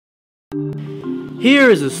Here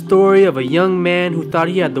is a story of a young man who thought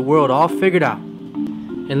he had the world all figured out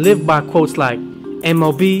and lived by quotes like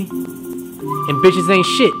MLB and bitches ain't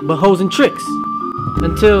shit but hoes and tricks.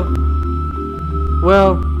 Until,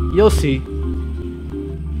 well, you'll see.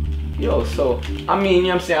 Yo, so, I mean, you know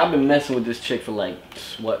what I'm saying? I've been messing with this chick for like,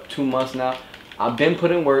 what, 2 months now? I've been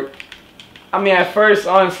putting work. I mean, at first,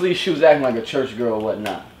 honestly, she was acting like a church girl or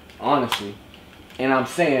whatnot. Honestly. And I'm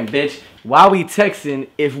saying, bitch, why we texting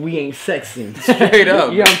if we ain't sexing? Straight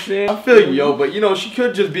up. You know what I'm saying? I feel you, yo, but you know, she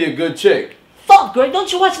could just be a good chick. Fuck, Greg,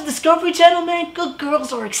 don't you watch the Discovery Channel, man? Good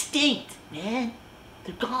girls are extinct, man.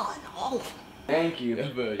 They're gone, all of them. Thank you.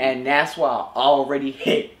 Yeah, and that's why I already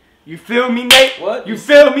hit. You feel me, Nate? What? You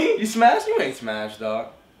feel me? You smashed? You ain't smashed, dog.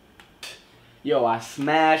 Yo, I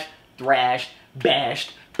smashed, thrashed,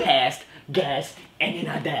 bashed, passed, gassed, and then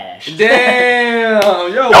I dashed.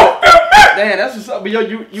 Damn, yo. Damn, that's what's up. But yo,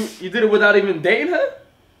 you did it without even dating her?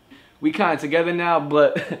 We kind of together now,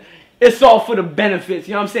 but it's all for the benefits.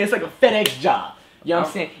 You know what I'm saying? It's like a FedEx job. You know what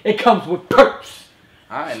I'm saying? It comes with perks.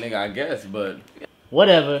 Alright, nigga, I guess, but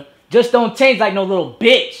Whatever. Just don't change like no little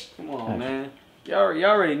bitch. Come on, man. Y'all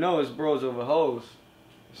already know it's bros over hoes.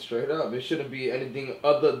 straight up, it shouldn't be anything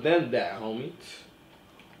other than that, homie.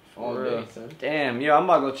 All For day, real. son. Damn, yo, I'm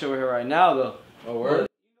about to go chill with her right now, though. Oh, word?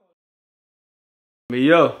 But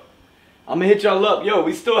yo, I'm gonna hit y'all up. Yo,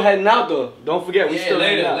 we still heading out, though. Don't forget, we Yeah, still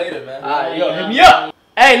heading out. later, man. Alright, yo, hit me up.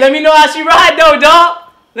 Hey, let me know how she ride though, dog.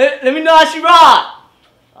 Let me know how she ride.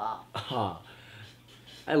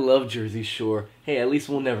 I love Jersey Shore. Hey, at least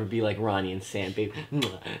we'll never be like Ronnie and Sam, babe.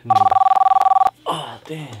 Oh,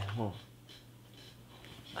 damn.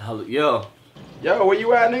 Yo. Yo, where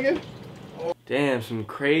you at, nigga? Damn, some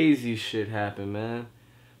crazy shit happened, man.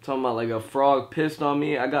 Talking about like a frog pissed on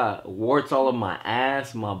me. I got warts all over my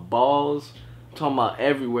ass, my balls. Talking about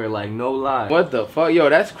everywhere, like no lie. What the fuck? Yo,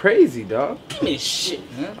 that's crazy, dog. Give me shit,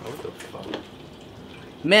 man. What the fuck?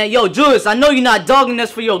 Man, yo, Julius, I know you're not dogging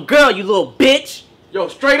us for your girl, you little bitch. Yo,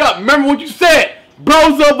 straight up, remember what you said.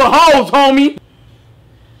 Bros over hoes, homie.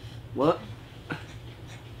 What?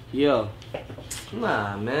 Yo.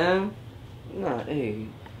 Nah, man. Nah, hey.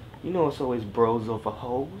 You know it's always bros over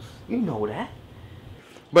hoes. You know that.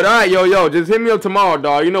 But alright, yo, just hit me up tomorrow,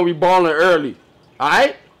 dog. You know we ballin' early.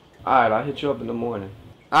 Alright? Alright, I'll hit you up in the morning.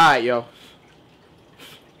 Alright, yo.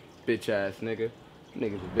 Bitch ass nigga.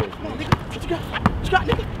 Nigga's a bitch, man. What you got? What you got,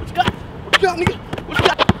 nigga? What you got? What you got, nigga? What you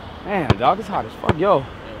got? Damn, dog, it's hot as fuck. Yo,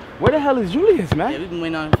 where the hell is Julius, man? Yeah, we've been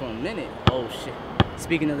waiting on him for a minute. Oh, shit.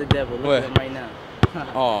 Speaking of the devil, look What? at him right now.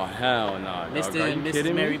 Oh, hell no, dog. Mr. Are you and Mrs.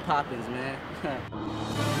 kidding Mary me? Poppins, man.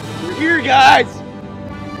 We're here, guys.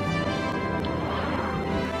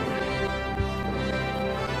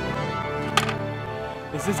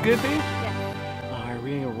 Is this good, babe? Yeah. Alright,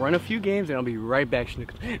 we're gonna run a few games and I'll be right back,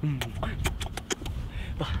 Schnickers.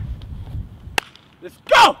 Let's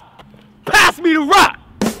go! Pass me the rock!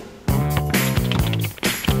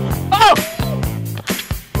 Oh!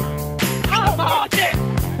 Oh, shit!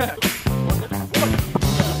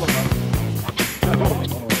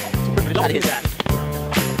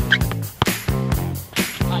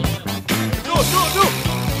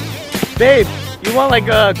 Babe, you want like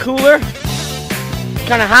a cooler?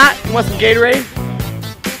 Kinda hot? You want some Gatorade?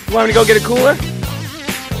 You want me to go get a cooler?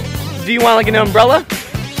 Do you want like an umbrella?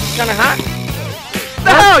 Kinda hot? What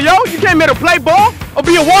the hell, yo? You came here to play ball or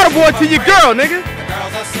be a water boy to your girl, nigga?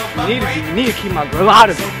 You need to keep my girl out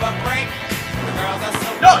of it.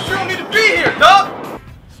 Yo, she don't need to be here, dog!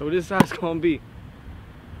 So this how it's gonna be.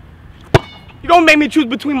 You gonna make me choose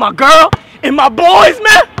between my girl and my boys,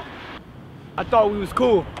 man? I thought we was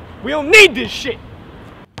cool. We don't need this shit.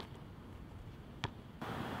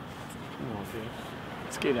 Come on, babe.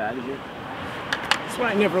 Let's get out of here. That's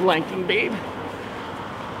why I never liked him, babe.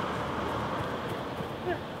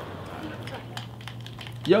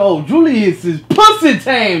 Yo, Julius is pussy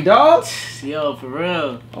tame, dog. Yo, for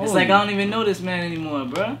real. It's Oh. like I don't even know this man anymore,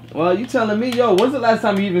 bro. Well, you telling me, yo, when's the last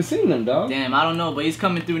time you even seen him, dog? Damn, I don't know, but he's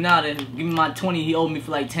coming through now. To give me my 20 he owed me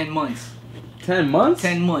for like 10 months. 10 months?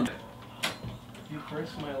 10 months. You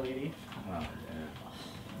first, my lady. Oh,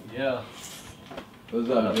 Yeah. what's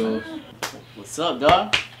up, Jules? What's up,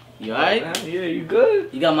 dog? You alright? Yeah, you good?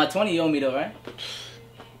 You got my 20 you owe me though, right?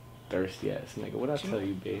 Thirsty ass nigga. What I tell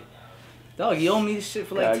you, babe? Dog, you owe me this shit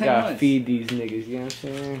for like I 10 gotta months. feed these niggas, you know what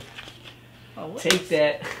I'm saying? Oh, what? Take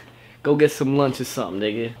that. Go get some lunch or something,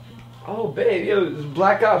 nigga. Oh, babe, yo, this is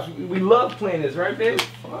Black Ops. We love playing this, right, babe?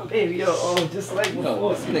 Baby, yo, oh, just like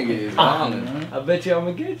before. This nigga is I bet you I'm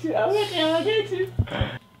gonna get you. I bet you I'm gonna get you.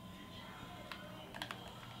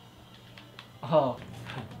 Oh.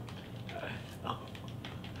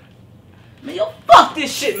 Man, yo, fuck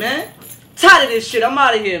this shit, man. Tired of this shit. I'm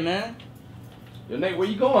out of here, man. Yo, Nate, where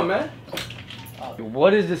you going, man?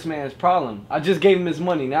 What is this man's problem? I just gave him his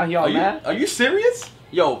money. Now he all mad? Are you serious?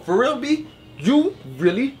 Yo, for real, B? You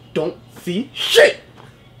really don't see shit.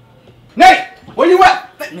 Nate, where you at?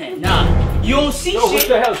 Man, nah. You don't see Yo, shit. what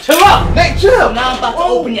the hell? Chill out. Nate, chill. So now I'm about to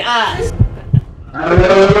open your eyes.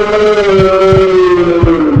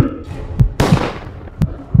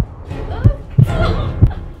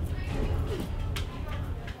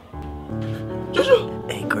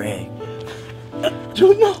 Hey, Greg.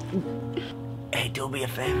 Junior. Hey, do me a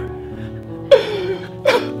favor.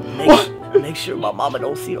 Make sure my mama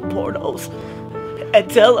don't see the pornos. And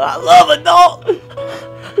tell her I love her, dog.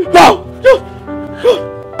 No.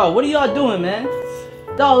 Oh, what are y'all doing, man?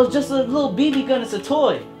 Dog, it's just a little BB gun. It's a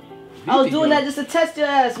toy. I was doing that just to test your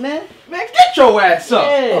ass, man. Man, get your ass up.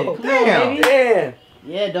 Yeah, Oh, come damn. on, baby. Damn.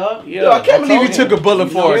 Yeah, dog. Yo, Yo, I can't believe you took a bullet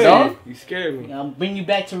for it, dog. You scared me. I'll bring you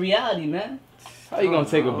back to reality, man. How you gonna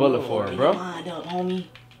take a bullet for it, Get bro? your mind up, homie.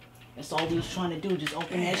 That's all we was trying to do. Just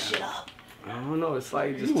open that shit up. I don't know. It's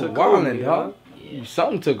like you just You took wildin', over, dog. Yeah,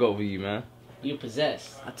 Something took over you, man. you're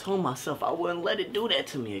possessed. I told myself I wouldn't let it do that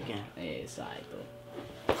to me again. Yeah, it's alright,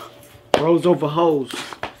 though. Bros over hoes.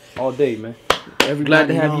 All day, man. Everybody Glad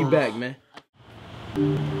to have you knows. back, man.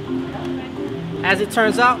 As it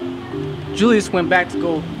turns out, Julius went back to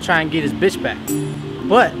go try and get his bitch back.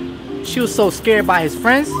 But she was so scared by his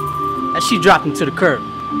friends that she dropped him to the curb.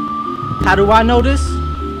 How do I know this?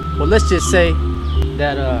 Well, let's just say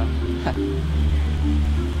that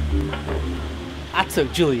I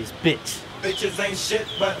took Julius' bitch. Bitches ain't shit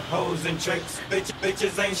but hoes and tricks.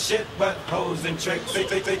 Bitches ain't shit but hoes and tricks.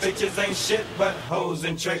 Bitches ain't shit but hoes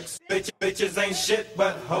and tricks. Bitches ain't shit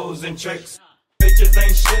but hoes and tricks. Bitches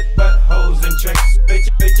ain't shit but hoes and tricks.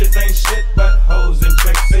 Bitches ain't shit but hoes and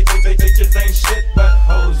tricks. Bitches ain't shit but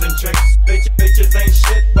hoes and tricks. Bitches ain't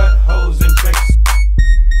shit but